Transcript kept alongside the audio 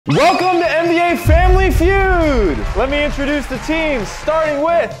Welcome to NBA Family Feud! Let me introduce the teams, starting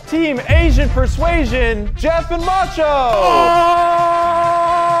with Team Asian Persuasion, Jeff and Macho! Oh!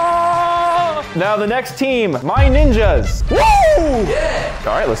 Now the next team, My Ninjas. Woo! Yeah!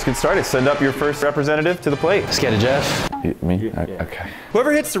 All right, let's get started. Send up your first representative to the plate. Let's get it, Jeff. Me? Okay.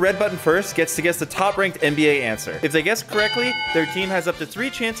 Whoever hits the red button first gets to guess the top-ranked NBA answer. If they guess correctly, their team has up to 3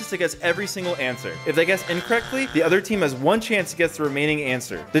 chances to guess every single answer. If they guess incorrectly, the other team has 1 chance to guess the remaining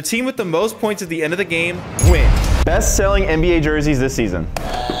answer. The team with the most points at the end of the game wins. Best-selling NBA jerseys this season.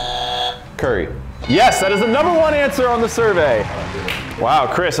 Curry. Yes, that is the #1 answer on the survey. Wow,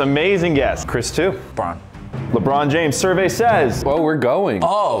 Chris, amazing guess. Chris, too. LeBron. LeBron James. Survey says. Well, we're going.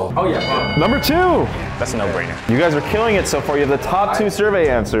 Oh yeah. #2. That's a no-brainer. You guys are killing it so far. You have the top 2 survey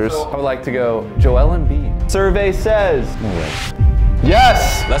answers. I would like to go Joel Embiid. Survey says.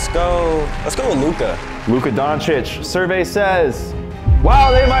 Yes. Let's go with Luka. Luka Doncic. Survey says.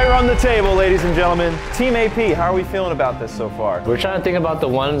 Wow, they might run the table, ladies and gentlemen. Team AP, how are we feeling about this so far? We're trying to think about the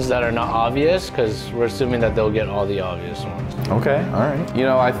ones that are not obvious because we're assuming that they'll get all the obvious ones. Okay, all right. You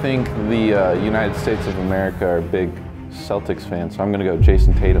know, I think the United States of America are big Celtics fans, so I'm going to go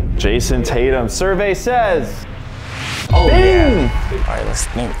Jason Tatum. Jason Tatum. Survey says. Oh, Bing! yeah. All right, let's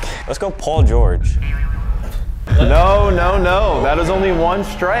think. Let's go Paul George. No. That is only 1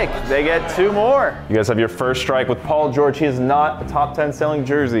 strike. They get 2 more. You guys have your first strike with Paul George. He is not a top 10 selling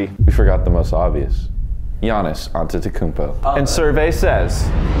jersey. We forgot the most obvious. Giannis Antetokounmpo. And survey says.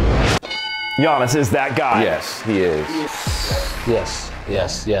 Giannis is that guy. Yes, he is. Yes.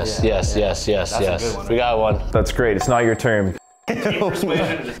 We got one. That's great. It's not your turn.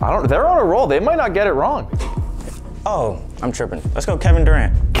 They're on a roll. They might not get it wrong. Oh, I'm tripping. Let's go Kevin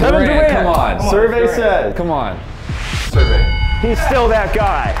Durant. Kevin Durant. Come on. Survey says. Come on. Survey. He's still that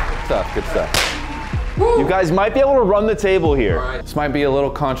guy. Good stuff. You guys might be able to run the table here. This might be a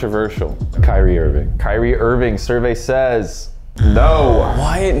little controversial. Kyrie Irving. Kyrie Irving. Survey says. No.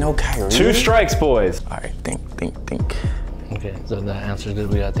 What? No Kyrie? 2 strikes, boys. All right, think. Okay, so that answer's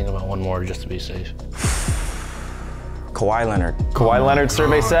good. We gotta think about one more just to be safe. Kawhi Leonard. Kawhi Leonard.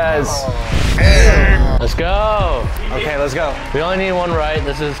 Survey says. Let's go. Okay, let's go. We only need one right.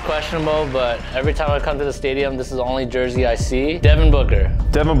 This is questionable, but every time I come to the stadium, this is the only jersey I see. Devin Booker.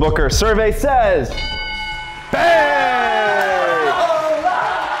 Devin Booker. Survey says. Bang!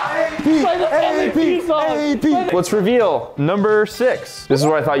 Let's reveal number 6. This is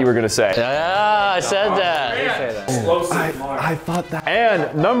what I thought you were gonna say. Yeah, I said that. I thought that.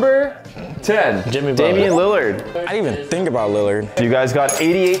 And number 10. Jimmy Damian Lillard. I didn't even think about Lillard. You guys got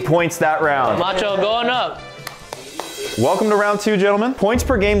 88 points that round. Macho going up. Welcome to round 2, gentlemen. Points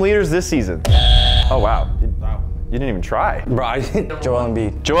per game leaders this season. Oh, wow. You didn't even try. Bro, Joel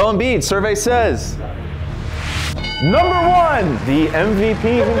Embiid. Joel Embiid. Survey says. #1, the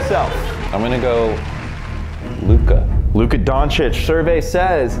MVP himself. I'm going to go Luka. Luka Doncic. Survey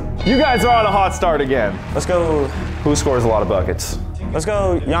says. You guys are on a hot start again. Let's go. Who scores a lot of buckets? Let's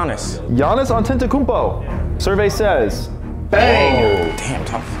go Giannis. Giannis Antetokounmpo. Survey says. Bang! Oh, damn,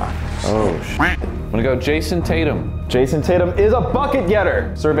 top 5. Oh, shit. I'm going to go Jason Tatum. Jason Tatum is a bucket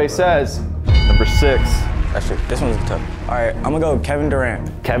getter. Survey says. Number 6. Actually, this one's tough. All right, I'm gonna go Kevin Durant.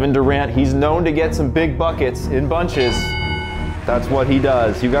 Kevin Durant, he's known to get some big buckets in bunches. That's what he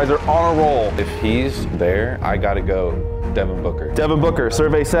does. You guys are on a roll. If he's there, I got to go Devin Booker. Devin Booker,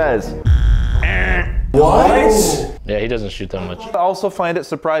 survey says. What? Yeah, he doesn't shoot that much. I also find it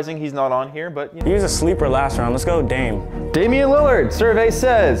surprising he's not on here, but you know. He was a sleeper last round. Let's go Dame. Damian Lillard, survey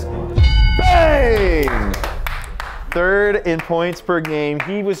says. Bang! 3rd in points per game.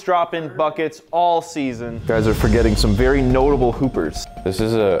 He was dropping buckets all season. You guys are forgetting some very notable hoopers. This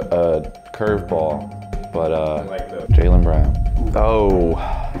is a curveball, but Jaylen Brown. Oh,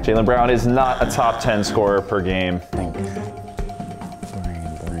 Jaylen Brown is not a top 10 scorer per game.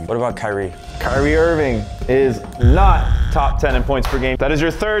 What about Kyrie? Kyrie Irving is not top 10 in points per game. That is your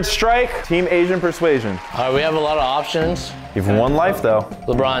 3rd strike. Team Asian Persuasion. All right, we have a lot of options. You've 1 life though.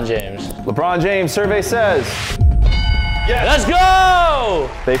 LeBron James. LeBron James, survey says. Yes. Let's go!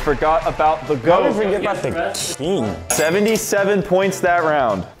 They forgot about the How GOAT. did we forget about the king? 77 points that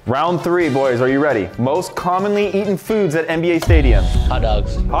round. Round 3, boys, are you ready? Most commonly eaten foods at NBA Stadium. Hot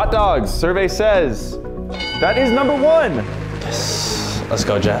dogs. Hot dogs, survey says. That is #1. Let's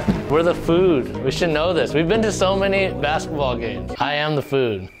go, Jeff. We're the food. We should know this. We've been to so many basketball games. I am the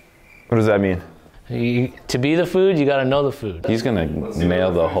food. What does that mean? To be the food, you gotta know the food. He's going to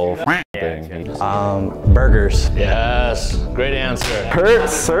nail the whole thing. Burgers. Yes, great answer. Her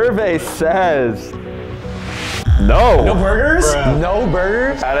survey says. No. No burgers? No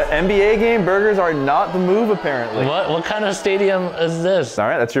burgers? At an NBA game, burgers are not the move, apparently. What kind of stadium is this? All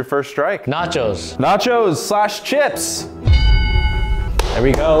right, that's your first strike. Nachos. Nachos / chips. There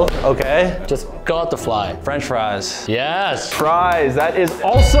we go. Okay. Just go out the fly. French fries. Yes. Fries, that is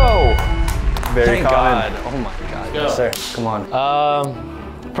also very Thank common. God. Oh my God. Yes, sir. Come on.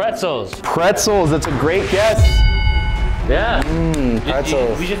 Pretzels. Pretzels, that's a great guess. Yeah.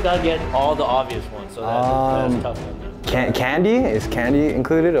 Pretzels. We just gotta get all the obvious ones, so that's a tough one. Candy? Is candy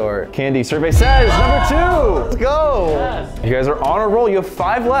included or? Candy survey says number 2. Let's go. Yes. You guys are on a roll. You have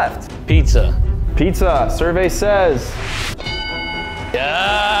 5 left. Pizza. Pizza survey says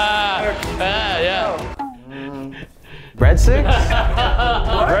Yeah. Yeah. Breadsticks?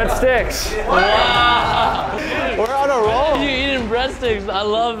 breadsticks. We're on a roll. You eating breadsticks? I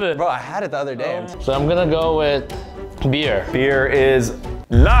love it. Bro, I had it the other day. So I'm gonna go with beer. Beer is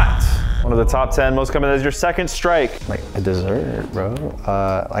not one of the top 10 most common. That is your second strike. Like a dessert, bro.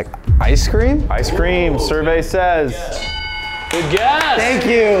 Like ice cream? Ice cream survey says. Good guess. Thank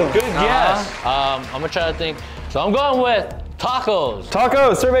you. Good guess. I'm gonna try to think. So I'm going with tacos.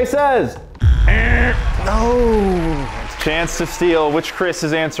 Tacos survey says. No. Chance to steal. Which Chris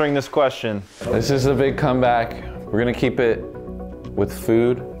is answering this question? This is a big comeback. We're gonna keep it with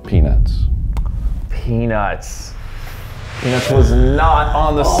food, peanuts. Peanuts. Peanuts was not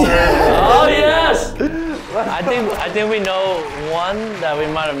on the survey. Oh yes. I think we know one that we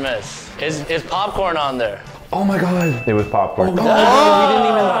might have missed. Is popcorn on there? Oh my God. It was popcorn.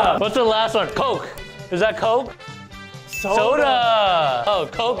 What's the last one? Coke. Is that Coke? Soda. Oh,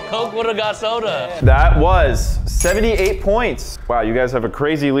 Coke would have got soda. That was 78 points. Wow, you guys have a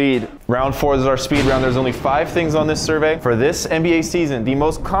crazy lead. Round 4 is our speed round. There's only 5 things on this survey. For this NBA season, the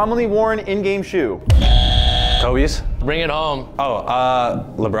most commonly worn in-game shoe. Kobe's? Bring it home. Oh,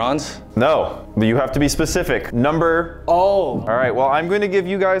 LeBron's? No, but you have to be specific. Number. Oh. All right, well, I'm going to give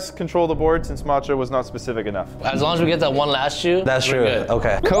you guys control of the board since Macho was not specific enough. As long as we get that one last shoe. That's we're true. good.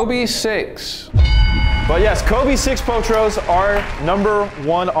 Okay. Kobe 6. But yes, Kobe 6 Potros are number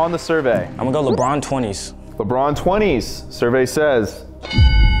 1 on the survey. I'm gonna go LeBron 20s. LeBron 20s, survey says.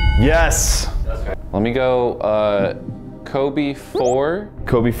 Yes. Let me go Kobe 4.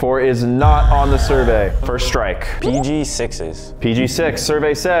 Kobe 4 is not on the survey. First strike. PG 6s. PG 6,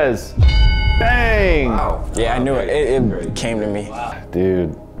 survey says. Bang! Wow. Yeah, I knew it. It came to me.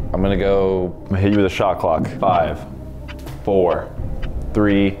 Dude, I'm gonna go. I'm gonna hit you with a shot clock. 5, 4,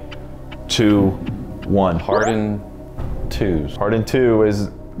 3, 2, 1. Harden 2s. Harden 2 is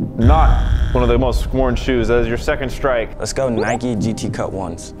not one of the most worn shoes. That is your second strike. Let's go Nike GT Cut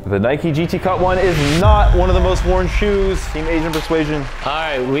 1s. The Nike GT Cut 1 is not one of the most worn shoes. Team Asian Persuasion. All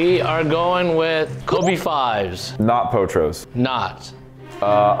right, we are going with Kobe 5s. Not Potros. Not.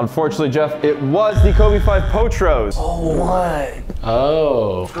 Unfortunately, Jeff, it was the Kobe 5 Potros.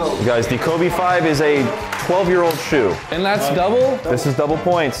 Oh. You guys, the Kobe 5 is a 12-year-old shoe. And that's double? This is double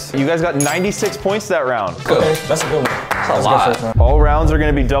points. You guys got 96 points that round. Okay, that's a good one. That's a lot. All rounds are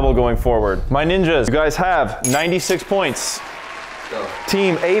going to be double going forward. My ninjas, you guys have 96 points.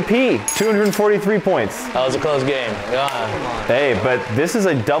 Team AP, 243 points. That was a close game. God. Hey, but this is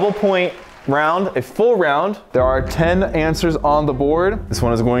a double point round, a full round. There are 10 answers on the board. This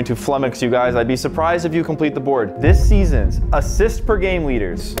one is going to flummox you guys. I'd be surprised if you complete the board. This season's assist per game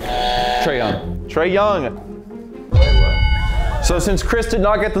leaders. Trae Young. Trae Young. So since Chris did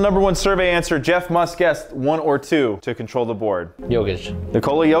not get the number 1 survey answer, Jeff must guess 1 or 2 to control the board. Jokic.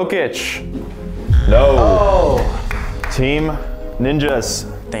 Nikola Jokic. No. Oh. Team Ninjas.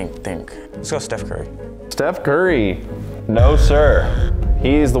 Think. Let's go Steph Curry. Steph Curry. No, sir.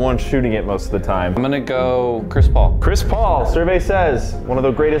 He's the one shooting it most of the time. I'm gonna go Chris Paul. Chris Paul, survey says, one of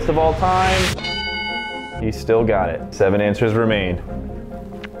the greatest of all time. He still got it. 7 answers remain.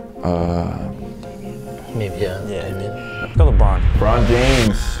 Maybe, yeah. Maybe. Let's go LeBron. LeBron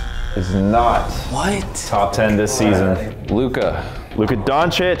James is not What? top 10 this season. Luka. Luka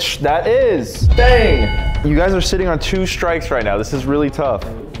Doncic, that is. Bang! You guys are sitting on 2 strikes right now. This is really tough.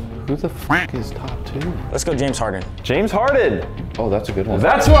 Who the fuck is top 2? Let's go James Harden. James Harden. Oh, that's a good one.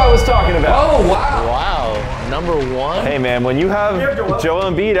 That's what I was talking about. Oh, wow. Wow. Number 1? Hey man, when you have Joel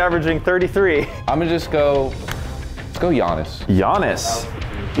Embiid averaging 33. I'm gonna just go, let's go Giannis. Giannis.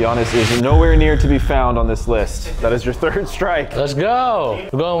 Giannis is nowhere near to be found on this list. That is your 3rd strike. Let's go.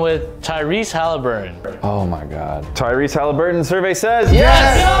 We're going with Tyrese Halliburton. Oh my God. Tyrese Halliburton, survey says Let's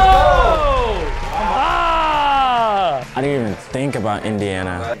yes! go! Ah! I didn't even think about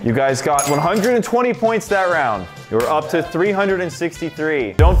Indiana. You guys got 120 points that round. You're up to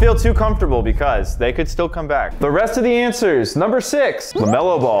 363. Don't feel too comfortable because they could still come back. The rest of the answers, number 6,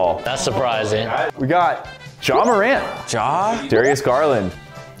 LaMelo Ball. That's surprising. We got Ja Morant. Ja? Darius Garland.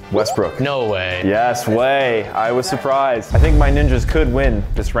 Westbrook. No way. Yes, way. I was surprised. I think my Ninjas could win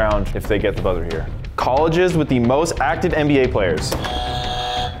this round if they get the buzzer here. Colleges with the most active NBA players.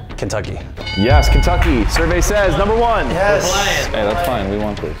 Kentucky. Yes, Kentucky. Survey says number 1. We're playing. Hey, that's fine. We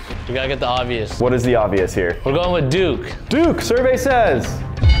want this. We gotta get the obvious. What is the obvious here? We're going with Duke. Duke. Survey says.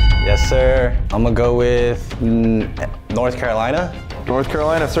 Yes, sir. I'm gonna go with North Carolina. North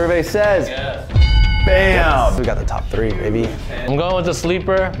Carolina. Survey says. Yes. Bam. We got the top 3, baby. I'm going with the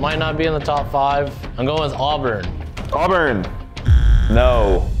sleeper. Might not be in the top 5. I'm going with Auburn. Auburn.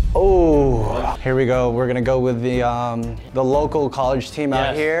 No. Oh, here we go. We're gonna go with the local college team out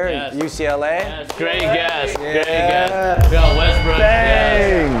Yes, here, yes. UCLA. Yes, great guess. Great guess. We got Westbrook.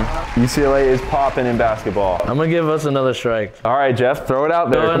 Dang. Yes. UCLA is popping in basketball. I'm gonna give us another strike. All right, Jeff, throw it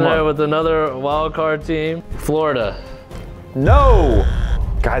out there. Go in Come there on. with another wild card team. Florida. No.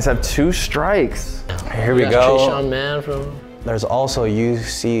 Guys have 2 strikes. Here we got go. Trayshawn Man from. There's also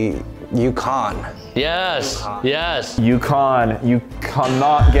UConn. Yes. Yes. UConn. You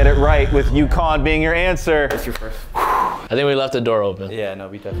cannot get it right with UConn being your answer. I think we left the door open. Yeah, no,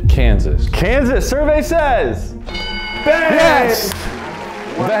 we definitely. Kansas. Kansas. Survey says. Bang. Yes!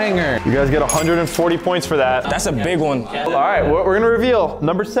 Banger. You guys get 140 points for that. That's a big one. All right, we're gonna reveal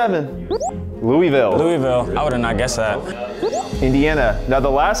number 7. Louisville. Louisville. I would have not guessed that. Indiana. Now the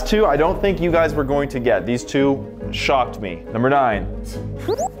last 2, I don't think you guys were going to get. These 2 shocked me. Number 9.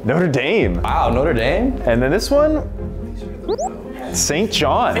 Notre Dame. Wow, Notre Dame. And then this one, St.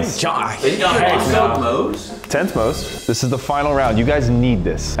 John's. John. 10th most. This is the final round. You guys need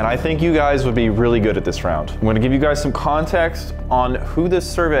this. And I think you guys would be really good at this round. I'm gonna give you guys some context on who this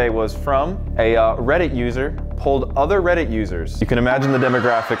survey was from. A Reddit user polled other Reddit users. You can imagine the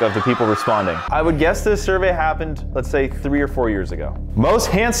demographic of the people responding. I would guess this survey happened, let's say 3 or 4 years ago. Most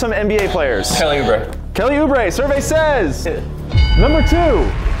handsome NBA players. Kelly Oubre. Kelly Oubre, survey says. Number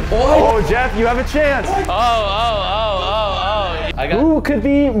 2. Oh, Jeff, you have a chance. Oh. I got Who could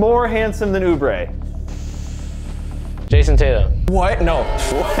be more handsome than Oubre? Jason Tatum. What? No.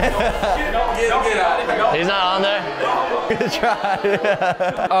 He's not on there?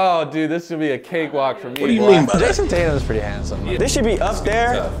 Oh, dude, this should be a cakewalk for me. What do you mean? Jason Tatum is pretty handsome. This should be up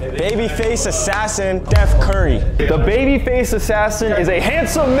there. Babyface assassin, Steph Curry. The babyface assassin is a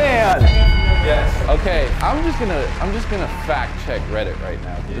handsome man. Okay, I'm just gonna fact check Reddit right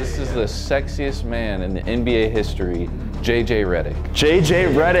now. This is the sexiest man in the NBA history, JJ Redick.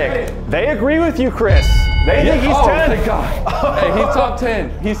 JJ Redick. They agree with you, Chris. They think he's 10. Thank God. Hey, he's top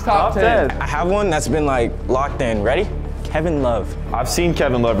 10. He's top 10. I have one that's been like locked in. Ready? Kevin Love. I've seen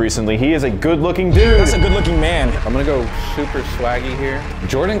Kevin Love recently. He is a good-looking dude. That's a good-looking man. I'm gonna go super swaggy here.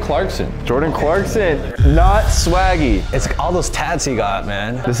 Jordan Clarkson. Jordan Clarkson, not swaggy. It's all those tats he got,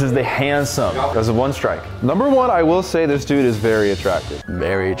 man. This is the handsome. That's a 1 strike. Number 1, I will say this dude is very attractive.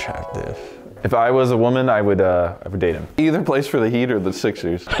 Very attractive. If I was a woman, I would date him. Either plays for the Heat or the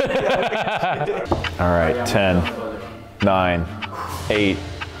Sixers. All right, 10, 9, 8,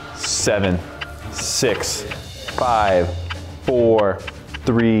 7, 6, 5, 4,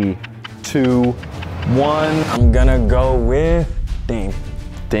 3, 2, 1. I'm gonna go with Dame.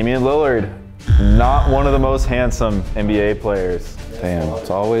 Damian Lillard, not one of the most handsome NBA players. Damn, it's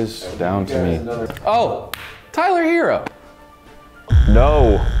always down to me. Oh, Tyler Hero.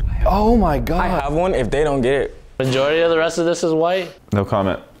 No. Oh my I God. have one if they don't get it. Majority of the rest of this is white No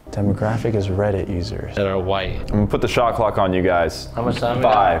comment. Demographic is Reddit users. that are white. I'm gonna put the shot clock on you guys. How much time? we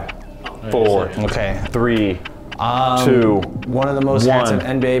got? 5, 4, Okay. 3, 2. One of the most One. handsome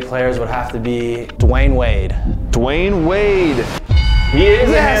NBA players would have to be Dwayne Wade. Dwayne Wade. He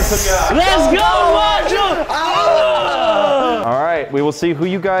is a handsome guy. Let's go, Macho! All right, we will see who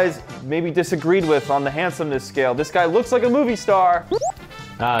you guys maybe disagreed with on the handsomeness scale. This guy looks like a movie star.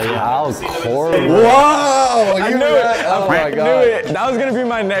 Oh, yeah. Al Korver. Whoa! I knew it. Oh my I God. knew it. That was gonna be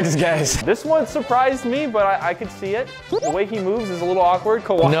my next guess. This one surprised me, but I could see it. The way he moves is a little awkward.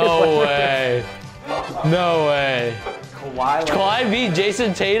 Kawhi. No way. No way. Kawhi beat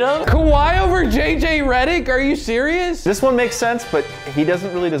Jason Tatum? Kawhi over JJ Redick? Are you serious? This one makes sense, but he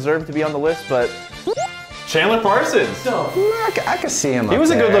doesn't really deserve to be on the list, but Chandler Parsons. I could see him. He was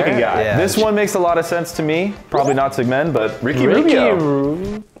a good-looking guy. Yeah. This one makes a lot of sense to me. Probably not to men, but Ricky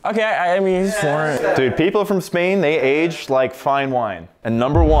Rubio. Okay, I mean, he's foreign. Dude, people from Spain, they age like fine wine. And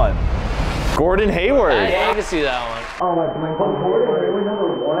number 1, Gordon Hayward. I can see that one.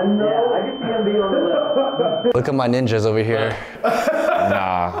 Look at my ninjas over here.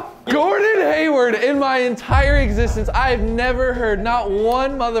 Nah. Gordon Hayward, in my entire existence, I have never heard not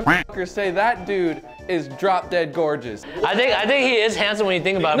one motherfucker say that dude is drop dead gorgeous. I think he is handsome when you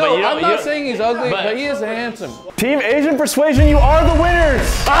think about it. No, but I'm not saying he's ugly, but he is handsome. Team Asian Persuasion, you are the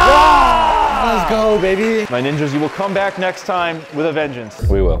winners! Let's go, baby. My ninjas, you will come back next time with a vengeance.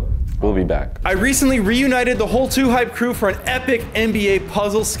 We will. We'll be back. I recently reunited the whole 2 Hype crew for an epic NBA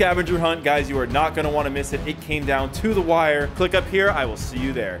puzzle scavenger hunt. Guys, you are not going to want to miss it. It came down to the wire. Click up here. I will see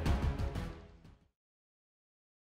you there.